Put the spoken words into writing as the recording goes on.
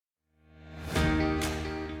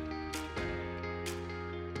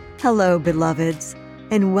Hello, beloveds,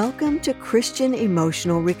 and welcome to Christian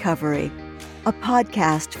Emotional Recovery, a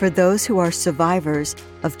podcast for those who are survivors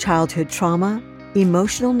of childhood trauma,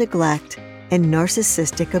 emotional neglect, and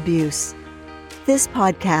narcissistic abuse. This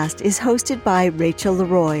podcast is hosted by Rachel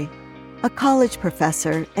Leroy, a college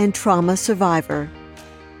professor and trauma survivor.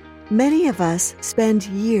 Many of us spend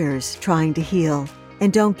years trying to heal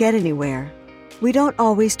and don't get anywhere. We don't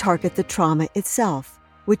always target the trauma itself,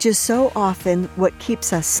 which is so often what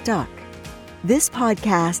keeps us stuck. This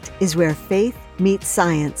podcast is where faith meets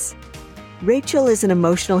science. Rachel is an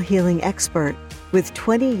emotional healing expert with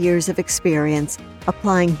 20 years of experience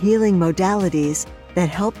applying healing modalities that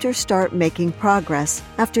helped her start making progress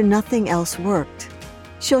after nothing else worked.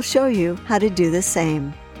 She'll show you how to do the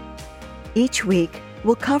same. Each week,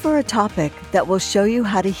 we'll cover a topic that will show you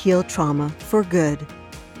how to heal trauma for good.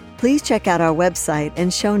 Please check out our website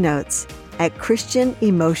and show notes at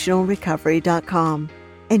ChristianEmotionalRecovery.com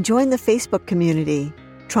and join the Facebook community,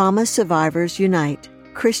 Trauma Survivors Unite,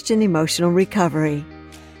 Christian Emotional Recovery.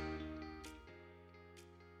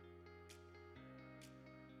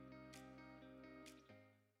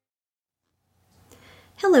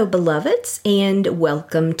 Hello, beloveds, and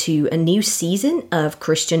welcome to a new season of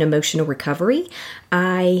Christian Emotional Recovery.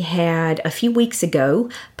 I had a few weeks ago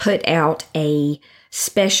put out a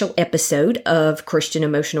special episode of Christian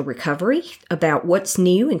Emotional Recovery about what's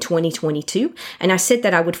new in 2022, and I said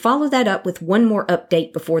that I would follow that up with one more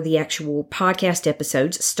update before the actual podcast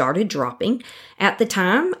episodes started dropping. At the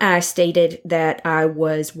time, I stated that I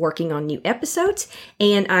was working on new episodes,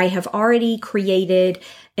 and I have already created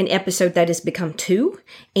an episode that has become 2,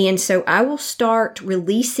 and so I will start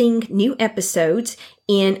releasing new episodes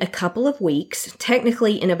in a couple of weeks,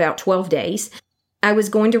 technically in about 12 days. I was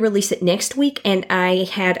going to release it next week, and I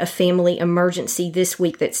had a family emergency this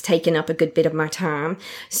week that's taken up a good bit of my time.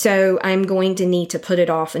 So I'm going to need to put it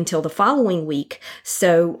off until the following week.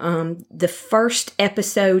 So the first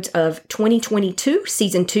episodes of 2022,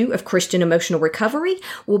 Season 2 of Christian Emotional Recovery,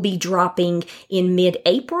 will be dropping in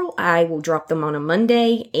mid-April. I will drop them on a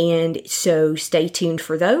Monday, and so stay tuned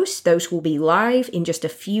for those. Those will be live in just a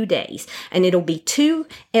few days. And it'll be 2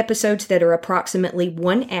 episodes that are approximately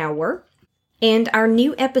 1 hour. And our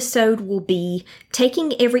new episode will be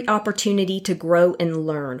Taking Every Opportunity to Grow and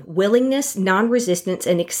Learn, Willingness, Non-Resistance,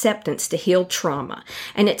 and Acceptance to Heal Trauma.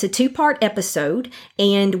 And it's a 2-part episode,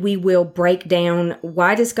 and we will break down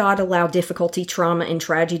why does God allow difficulty, trauma, and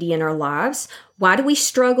tragedy in our lives? Why do we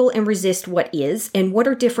struggle and resist what is? And what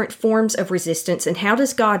are different forms of resistance? And how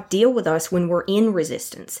does God deal with us when we're in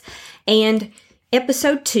resistance? And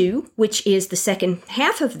episode 2, which is the second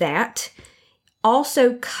half of that,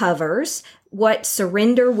 also covers what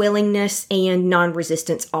surrender, willingness, and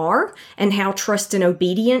non-resistance are, and how trust and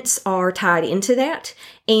obedience are tied into that.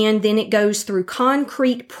 And then it goes through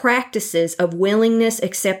concrete practices of willingness,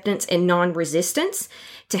 acceptance, and non-resistance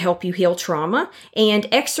to help you heal trauma, and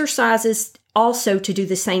exercises also to do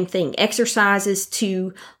the same thing. Exercises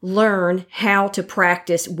to learn how to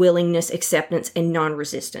practice willingness, acceptance, and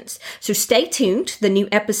non-resistance. So stay tuned. The new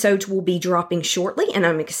episodes will be dropping shortly, and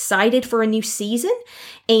I'm excited for a new season.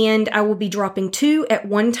 And I will be dropping 2 at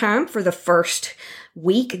one time for the first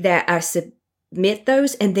week that I submit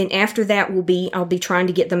those, and then after that I'll be trying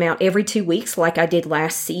to get them out every 2 weeks like I did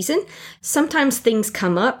last season. Sometimes things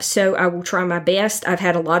come up, so I will try my best. I've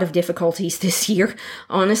had a lot of difficulties this year,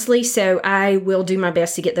 honestly, so I will do my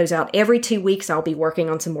best to get those out every 2 weeks. I'll be working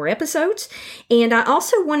on some more episodes. And I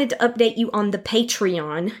also wanted to update you on the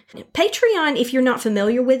Patreon. Patreon, if you're not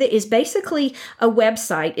familiar with it, is basically a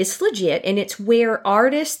website. It's legit, and it's where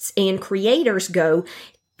artists and creators go,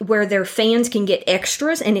 where their fans can get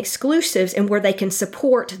extras and exclusives, and where they can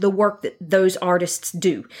support the work that those artists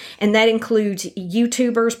do. And that includes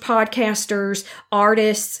YouTubers, podcasters,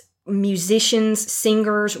 artists, musicians,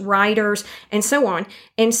 singers, writers, and so on.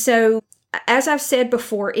 And so, as I've said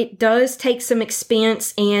before, it does take some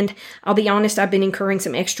expense, and I'll be honest, I've been incurring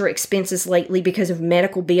some extra expenses lately because of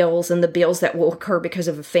medical bills and the bills that will occur because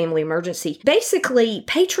of a family emergency. Basically,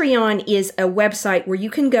 Patreon is a website where you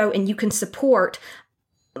can go and you can support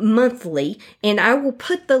monthly, and I will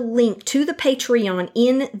put the link to the Patreon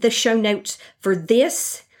in the show notes for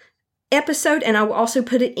this episode, and I will also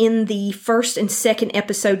put it in the first and second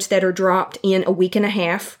episodes that are dropped in a week and a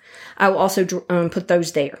half. I will also put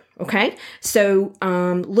those there, okay? So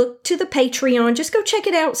look to the Patreon. Just go check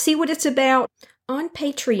it out, see what it's about. On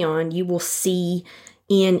Patreon, you will see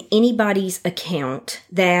in anybody's account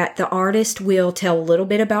that the artist will tell a little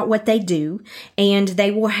bit about what they do, and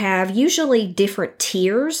they will have usually different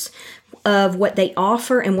tiers of what they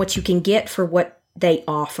offer and what you can get for what they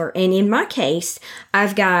offer. And in my case,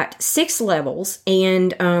 I've got 6 levels,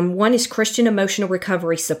 and one is Christian Emotional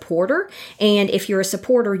Recovery Supporter. And if you're a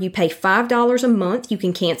supporter, you pay $5 a month. You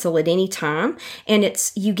can cancel at any time. And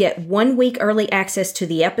you get 1 week early access to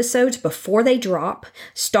the episodes before they drop,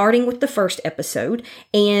 starting with the first episode.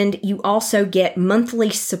 And you also get monthly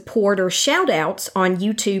supporter shout outs on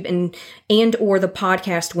YouTube and or the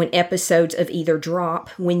podcast when episodes of either drop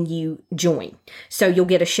when you join. So you'll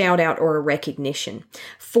get a shout out or a recognition.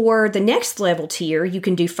 For the next level tier, you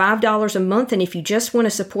can do $5 a month. And if you just want to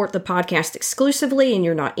support the podcast exclusively and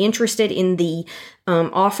you're not interested in the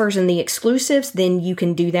offers and the exclusives, then you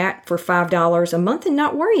can do that for $5 a month and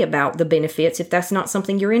not worry about the benefits if that's not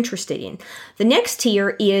something you're interested in. The next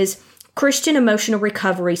tier is Christian Emotional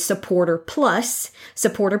Recovery Supporter Plus.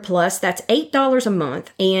 Supporter Plus, that's $8 a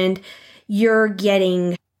month. And you're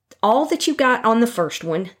getting all that you got on the first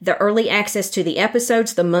one, the early access to the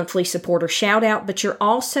episodes, the monthly supporter shout out, but you're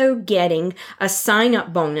also getting a sign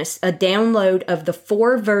up bonus, a download of the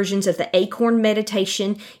 4 versions of the Acorn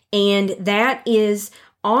Meditation. And that is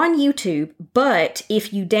on YouTube, but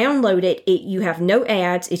if you download it, you have no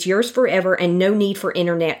ads, it's yours forever, and no need for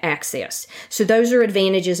internet access. So those are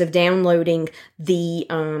advantages of downloading the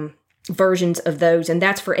versions of those, and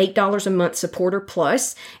that's for $8 a month, Supporter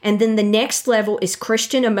Plus. And then the next level is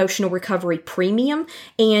Christian Emotional Recovery Premium.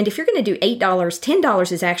 And if you're going to do $8,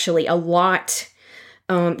 $10 is actually a lot.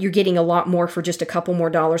 You're getting a lot more for just a couple more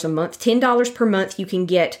dollars a month. $10 per month, you can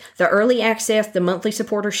get the early access, the monthly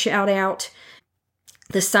supporter shout out,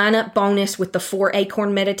 the sign-up bonus with the 4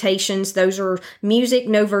 Acorn meditations. Those are music,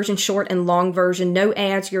 no version short and long version, no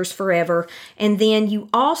ads, yours forever. And then you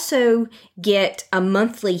also get a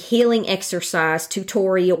monthly healing exercise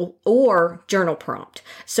tutorial or journal prompt.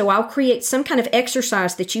 So I'll create some kind of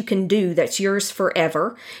exercise that you can do that's yours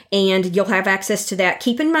forever, and you'll have access to that.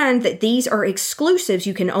 Keep in mind that these are exclusives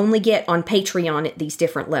you can only get on Patreon at these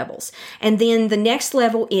different levels. And then the next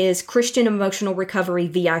level is Christian Emotional Recovery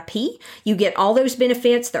VIP. You get all those benefits,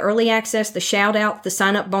 the early access, the shout out, the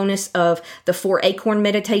sign up bonus of the 4 Acorn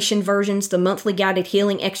meditation versions, the monthly guided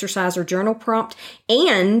healing exercise or journal prompt,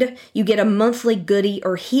 and you get a monthly goodie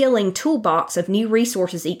or healing toolbox of new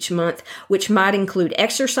resources each month, which might include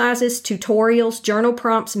exercises, tutorials, journal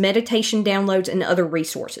prompts, meditation downloads, and other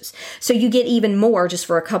resources. So you get even more just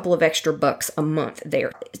for a couple of extra bucks a month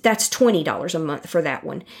there. That's $20 a month for that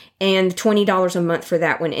one, and $20 a month for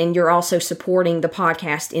that one. And you're also supporting the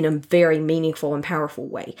podcast in a very meaningful and powerful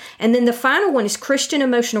way. And then the final one is Christian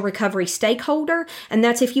Emotional Recovery Stakeholder. And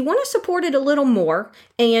that's if you want to support it a little more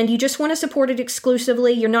and you just want to support it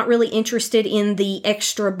exclusively, you're not really interested in the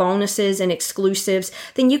extra bonuses and exclusives,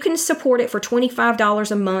 then you can support it for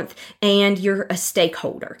 $25 a month and you're a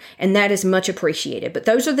stakeholder. And that is much appreciated. But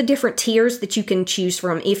those are the different tiers that you can choose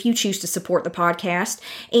from if you choose to support the podcast.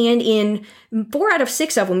 And in 4 out of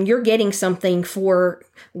 6 of them, you're getting something for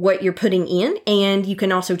what you're putting in, and you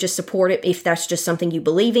can also just support it if that's just something you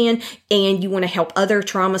believe in and you want to help other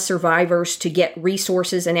trauma survivors to get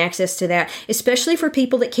resources and access to that, especially for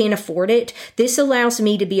people that can't afford it. This allows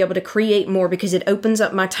me to be able to create more because it opens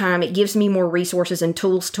up my time. It gives me more resources and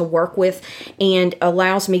tools to work with and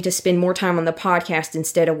allows me to spend more time on the podcast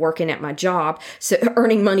instead of working at my job, so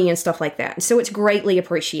earning money and stuff like that. And so it's greatly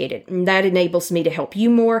appreciated. And that enables me to help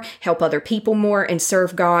you more, help other people more, and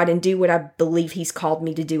serve God and do what I believe He's called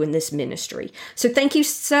me to do in this ministry. So thank you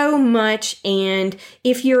so much. And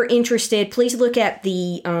if you're interested, please look at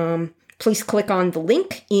please click on the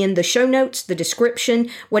link in the show notes, the description,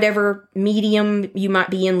 whatever medium you might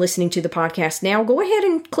be in listening to the podcast now. Go ahead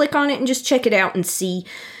and click on it and just check it out and see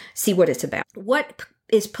what it's about. What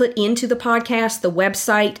is put into the podcast, the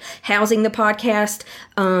website, housing the podcast,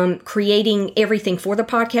 creating everything for the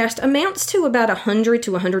podcast amounts to about $100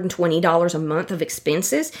 to $120 a month of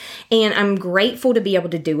expenses. And I'm grateful to be able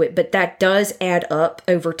to do it, but that does add up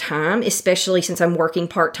over time, especially since I'm working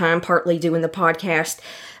part-time, partly doing the podcast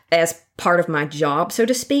as part of my job, so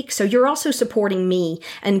to speak. So you're also supporting me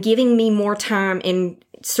and giving me more time and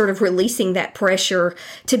sort of releasing that pressure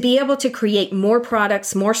to be able to create more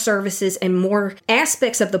products, more services, and more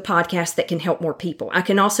aspects of the podcast that can help more people. I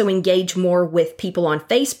can also engage more with people on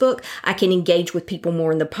Facebook. I can engage with people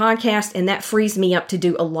more in the podcast, and that frees me up to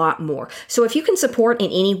do a lot more. So if you can support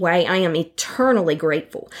in any way, I am eternally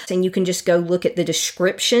grateful. And you can just go look at the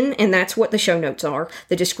description, and that's what the show notes are,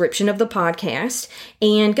 the description of the podcast,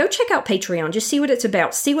 and go check out Patreon. Just see what it's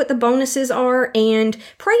about, see what the bonuses are, and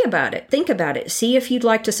pray about it. Think about it. See if you'd like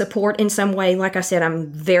like to support in some way, like I said,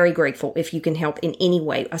 I'm very grateful if you can help in any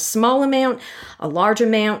way, a small amount, a large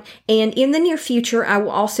amount. And in the near future, I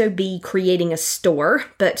will also be creating a store,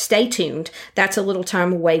 but stay tuned. That's a little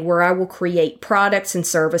time away where I will create products and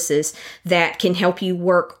services that can help you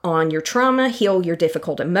work on your trauma, heal your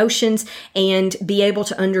difficult emotions, and be able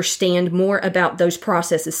to understand more about those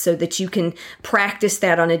processes so that you can practice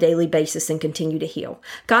that on a daily basis and continue to heal.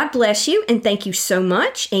 God bless you, and thank you so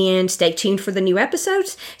much. And stay tuned for the new episodes.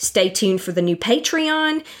 Stay tuned for the new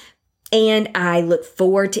Patreon. And I look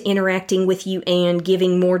forward to interacting with you and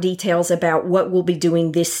giving more details about what we'll be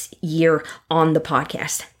doing this year on the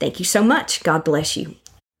podcast. Thank you so much. God bless you.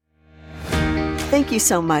 Thank you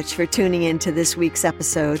so much for tuning in to this week's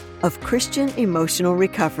episode of Christian Emotional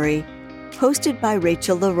Recovery, hosted by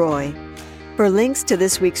Rachel Leroy. For links to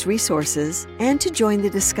this week's resources and to join the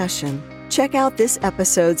discussion, check out this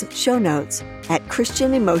episode's show notes at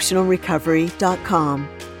ChristianEmotionalRecovery.com,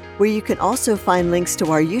 where you can also find links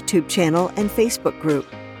to our YouTube channel and Facebook group.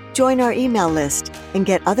 Join our email list and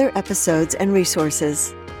get other episodes and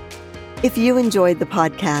resources. If you enjoyed the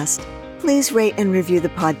podcast, please rate and review the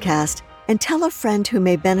podcast and tell a friend who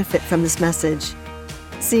may benefit from this message.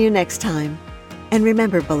 See you next time. And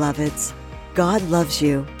remember, beloveds, God loves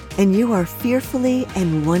you, and you are fearfully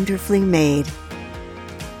and wonderfully made.